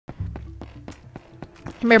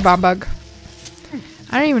Come here, bomb bug.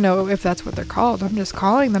 I don't even know if that's what they're called. I'm just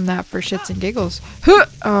calling them that for shits and giggles. Huh!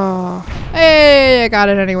 Oh. Hey, I got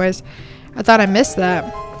it anyways. I thought I missed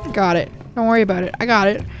that. Got it. Don't worry about it. I got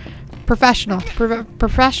it. Professional.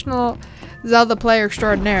 Professional Zelda player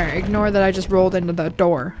extraordinaire. Ignore that I just rolled into the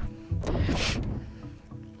door.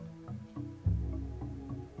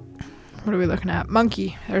 What are we looking at?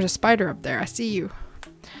 Monkey. There's a spider up there. I see you.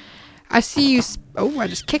 I see you. Oh, I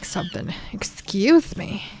just kicked something. Excuse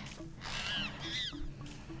me.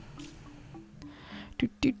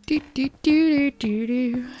 There's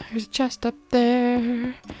a chest up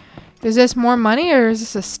there. Is this more money or is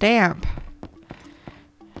this a stamp?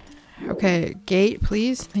 Okay, gate,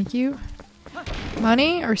 please. Thank you.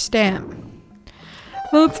 Money or stamp?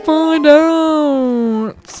 Let's find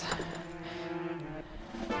out.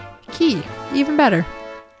 Key. Even better.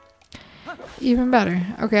 Even better.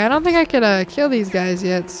 Okay, I don't think I could kill these guys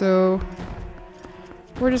yet, so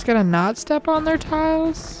we're just gonna not step on their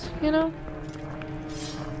tiles, you know?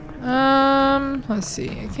 Let's see.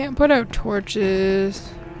 I can't put out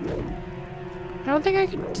torches. I don't think I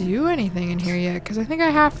can do anything in here yet, because I think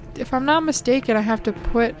I have, if I'm not mistaken, I have to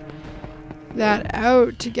put that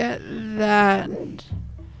out to get that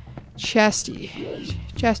chest.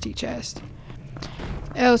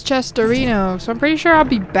 El Chestorino. So I'm pretty sure I'll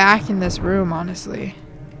be back in this room, honestly.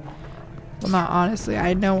 Well, not honestly.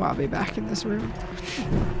 I know I'll be back in this room.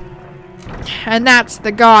 And that's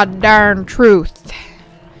the goddamn truth.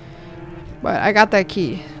 But I got that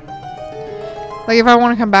key. Like, if I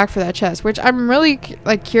want to come back for that chest. Which I'm really,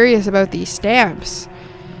 like, curious about these stamps.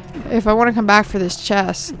 If I want to come back for this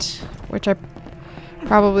chest. Which I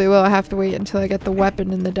probably will. I have to wait until I get the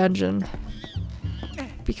weapon in the dungeon.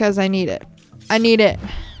 Because I need it. I need it.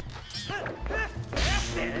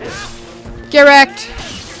 Get wrecked.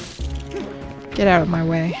 Get out of my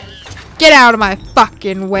way. Get out of my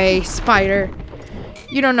fucking way, spider.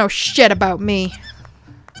 You don't know shit about me.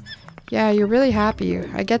 Yeah, you're really happy.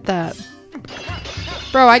 I get that.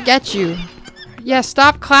 Bro, I get you. Yeah,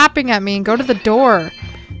 stop clapping at me and go to the door.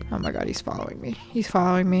 Oh my god, he's following me. He's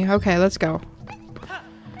following me. Okay, let's go.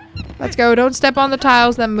 Let's go. Don't step on the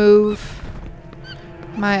tiles that move.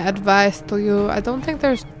 My advice to you. I don't think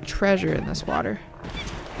there's treasure in this water.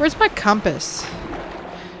 Where's my compass?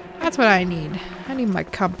 That's what I need. I need my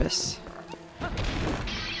compass.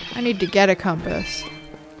 I need to get a compass.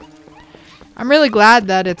 I'm really glad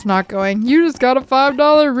that it's not going, you just got a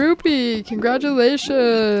 $5 rupee.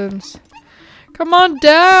 Congratulations. Come on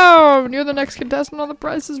down. You're the next contestant on The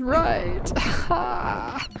Price is Right.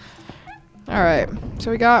 Alright.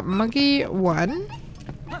 So we got monkey 1.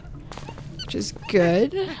 Which is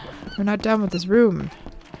good. We're not done with this room.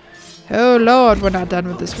 Oh lord, we're not done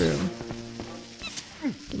with this room.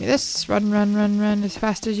 Give me this. Run, run, run, run as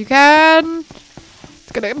fast as you can.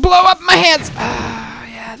 It's gonna blow up my hands. Ah,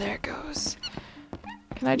 yeah, there it goes.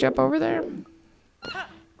 Can I jump over there?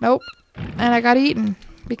 Nope. And I got eaten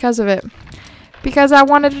because of it. Because I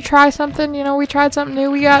wanted to try something. You know, we tried something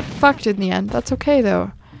new. We got fucked in the end. That's okay,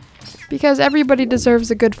 though. Because everybody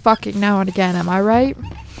deserves a good fucking now and again. Am I right?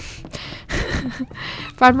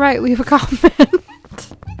 If I'm right, leave a comment.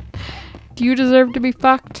 Do you deserve to be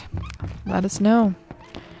fucked? Let us know.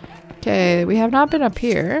 Okay, we have not been up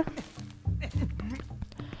here.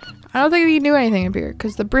 I don't think we can do anything up here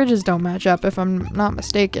because the bridges don't match up if I'm not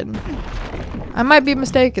mistaken. I might be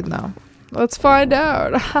mistaken though. Let's find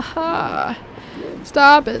out. Haha.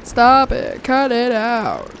 Stop it, cut it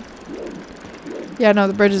out. Yeah, no,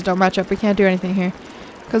 the bridges don't match up. We can't do anything here.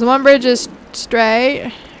 Because one bridge is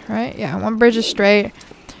straight, right? Yeah, one bridge is straight.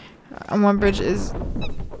 And one bridge is...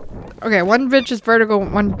 Okay, one bridge is vertical,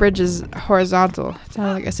 one bridge is horizontal. It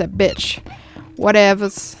sounded like I said bitch.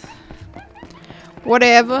 Whatevers.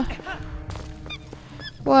 Whatever.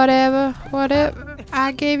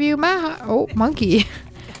 I gave you my heart. Oh, monkey.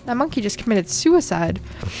 That monkey just committed suicide.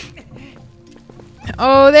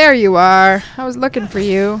 Oh, there you are. I was looking for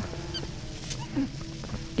you.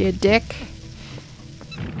 You dick.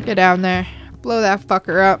 Get down there. Blow that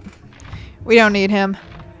fucker up. We don't need him.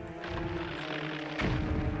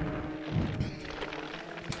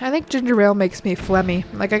 I think ginger ale makes me phlegmy.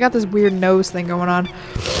 Like, I got this weird nose thing going on.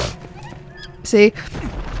 See?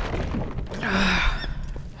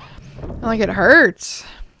 Like, it hurts.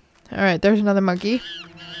 Alright, there's another monkey.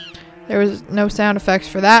 There was no sound effects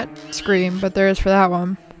for that scream, but there is for that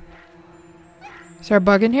one. Is there a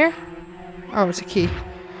bug in here? Oh, it's a key.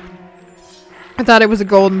 I thought it was a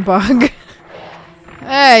golden bug.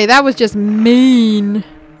 Hey, that was just mean.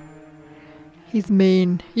 He's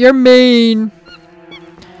mean. You're mean.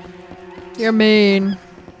 You're mean.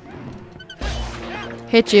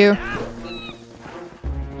 Hit you.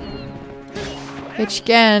 Pitch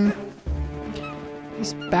again.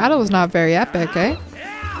 This battle is not very epic, eh?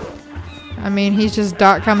 I mean, he's just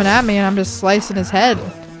coming at me and I'm just slicing his head.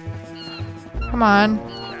 Come on.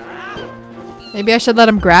 Maybe I should let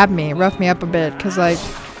him grab me, rough me up a bit, because, like,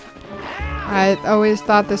 I always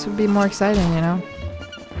thought this would be more exciting, you know?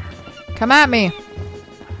 Come at me!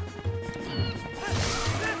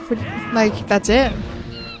 Like, that's it.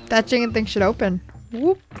 That chicken thing should open.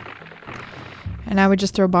 Whoop. And now we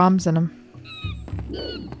just throw bombs in him.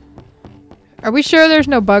 Are we sure there's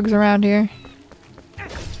no bugs around here?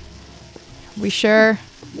 We sure?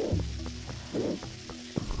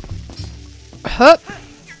 Hup!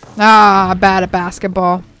 Ah, bad at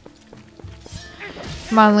basketball.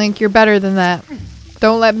 Come on, Link, you're better than that.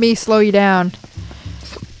 Don't let me slow you down.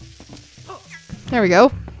 There we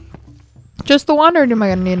go. Just the one, or am I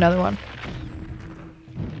gonna need another one?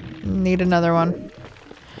 Need another one.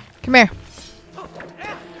 Come here.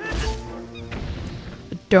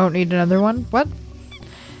 Don't need another one. What?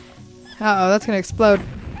 Uh-oh, that's gonna explode.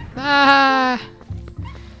 Ah!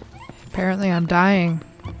 Apparently I'm dying.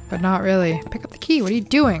 But not really. Pick up the key. What are you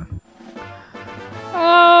doing?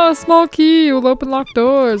 Oh, a small key will open locked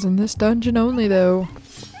doors in this dungeon only, though.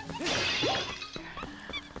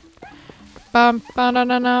 Hi,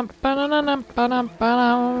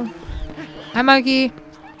 monkey.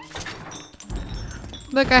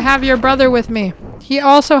 Look, I have your brother with me. He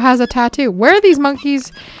also has a tattoo. Where are these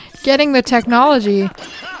monkeys getting the technology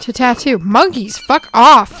to tattoo? Monkeys, fuck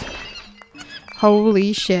off.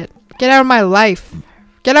 Holy shit. Get out of my life.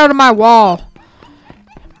 Get out of my wall.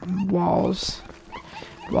 Walls.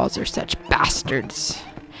 Walls are such bastards.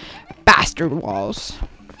 Bastard walls.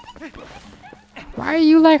 Why are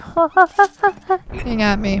you like hang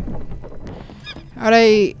at me?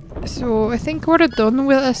 Alright, so I think we're done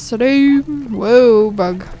with this room. Whoa,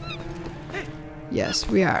 bug. Yes,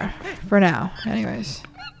 we are. For now. Anyways.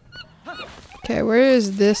 Okay, where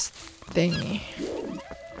is this thingy?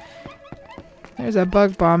 There's a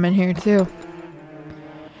bug bomb in here too.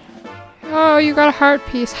 Oh, you got a heart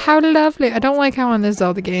piece. How lovely. I don't like how in this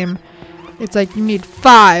Zelda game it's like you need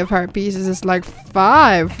 5 heart pieces. It's like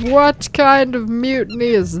 5. What kind of mutiny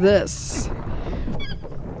is this?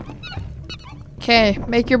 Okay,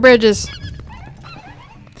 make your bridges.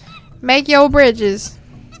 Make your bridges.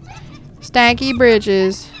 Stanky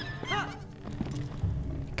bridges.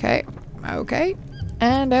 Okay. Okay.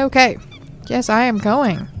 And okay. Yes, I am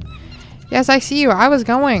going. Yes, I see you. I was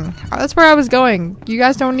going. That's where I was going. You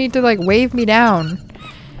guys don't need to, like, wave me down.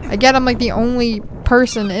 Again, I'm, like, the only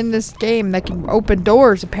person in this game that can open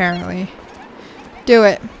doors, apparently. Do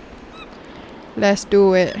it. Let's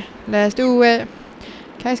do it. Let's do it.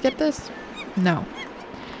 Can I skip this? No.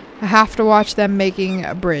 I have to watch them making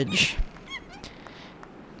a bridge.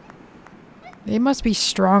 They must be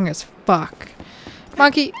strong as fuck.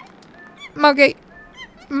 Monkey. Monkey.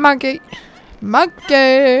 Monkey.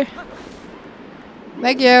 Monkey.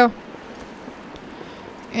 Thank you.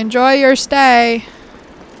 Enjoy your stay.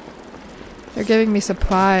 They're giving me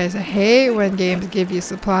supplies. I hate when games give you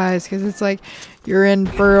supplies because it's like you're in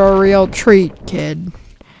for a real treat, kid.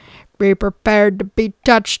 Be prepared to be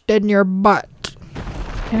touched in your butt.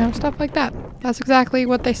 You know, stuff like that. That's exactly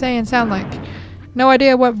what they say and sound like. No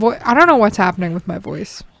idea what voice. I don't know what's happening with my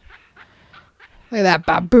voice. Look at that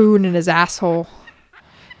baboon in his asshole.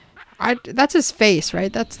 That's his face,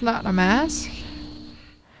 right? That's not a mask?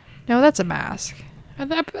 No, that's a mask.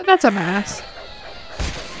 That's a mask.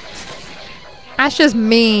 That's just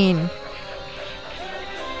mean.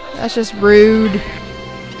 That's just rude.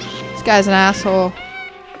 This guy's an asshole.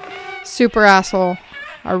 Super asshole.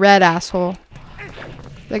 A red asshole.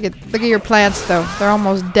 Look at your plants though. They're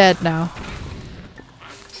almost dead now.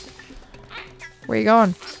 Where you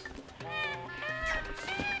going?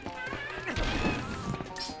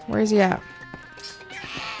 Where's he at?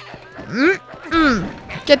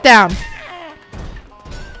 Get down.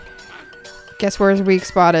 Guess where his weak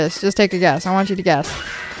spot is. Just take a guess. I want you to guess.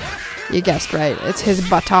 You guessed right. It's his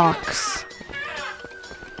buttocks.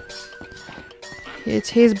 It's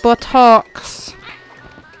his buttocks.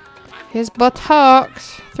 His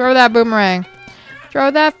buttocks. Throw that boomerang.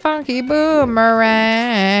 Throw that funky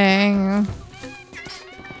boomerang.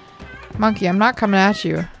 Monkey, I'm not coming at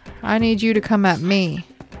you. I need you to come at me.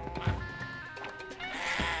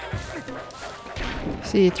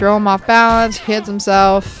 See, throw him off balance, hits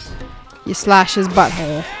himself, you slash his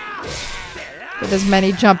butthole. With as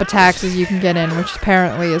many jump attacks as you can get in, which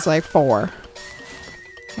apparently is like 4.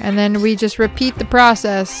 And then we just repeat the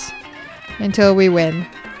process until we win.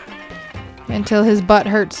 Until his butt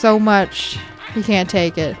hurts so much, he can't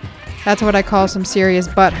take it. That's what I call some serious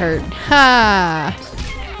butt hurt. Ha!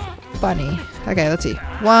 Funny. Okay, let's see.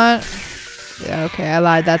 One. Yeah, okay, I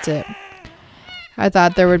lied. That's it. I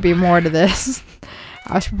thought there would be more to this.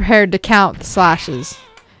 I was prepared to count the slashes.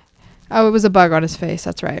 Oh, it was a bug on his face.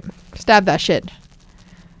 That's right. Stab that shit.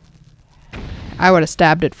 I would have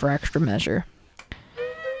stabbed it for extra measure.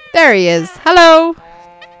 There he is. Hello.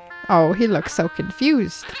 Oh, he looks so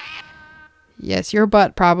confused. Yes, your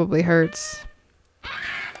butt probably hurts.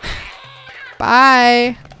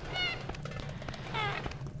 Bye.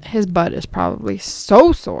 His butt is probably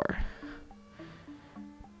so sore.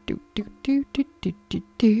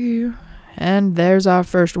 And there's our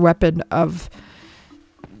first weapon of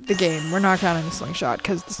the game. We're not counting the slingshot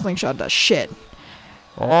because the slingshot does shit.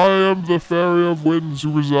 I am the Fairy of Winds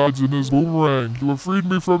who resides in this boomerang. You have freed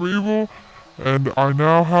me from evil, and I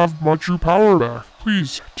now have my true power back.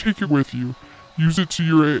 Please, take it with you. Use it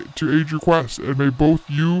to aid your quest, and may both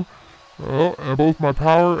my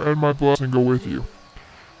power and my blessing go with you.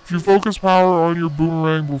 If you focus power on your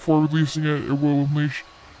boomerang before releasing it, it will unleash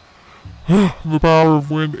the power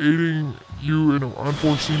of wind, aiding you in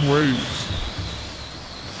unforeseen ways.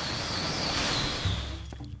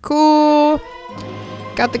 Cool.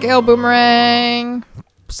 Got the Gale Boomerang.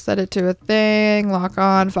 Set it to a thing. Lock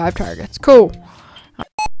on 5 targets. Cool.